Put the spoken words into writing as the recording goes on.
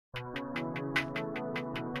I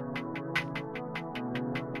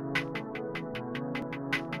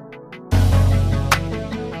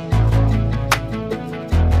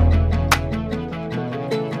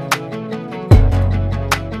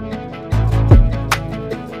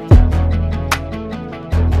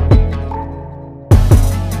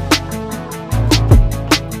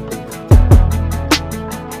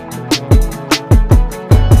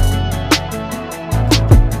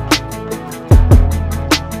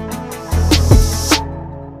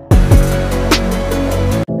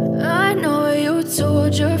know you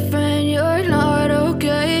told your friend you're not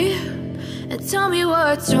okay, and tell me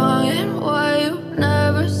what's wrong and why you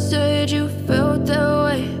never said you felt that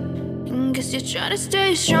way. And guess you're trying to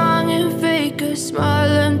stay strong and fake a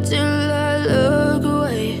smile until I look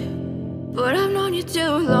away. But I've known you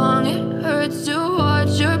too long, it hurts to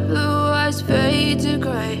watch your blue eyes fade to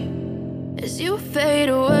gray as you fade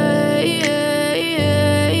away,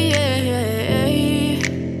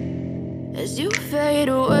 as you fade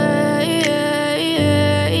away.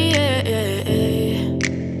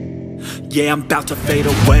 Yeah, I'm about to fade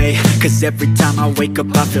away, cause every time I wake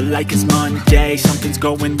up I feel like it's Monday. Something's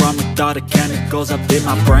going wrong with all the chemicals up in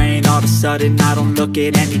my brain. All of a sudden I don't look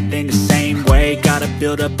at anything the same way. Got a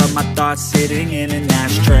buildup of my thoughts sitting in an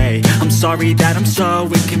ashtray. I'm sorry that I'm so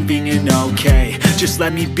inconvenient, okay. Just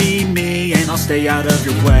let me be me and I'll stay out of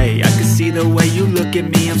your way. I can see the way you look at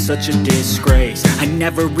me, I'm such a disgrace. I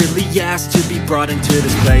never really asked to be brought into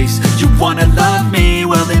this place. You wanna love me?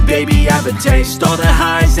 Well then baby, have a taste. All the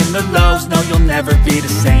highs and the lows, no, you'll never be the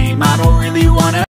same. I don't really wanna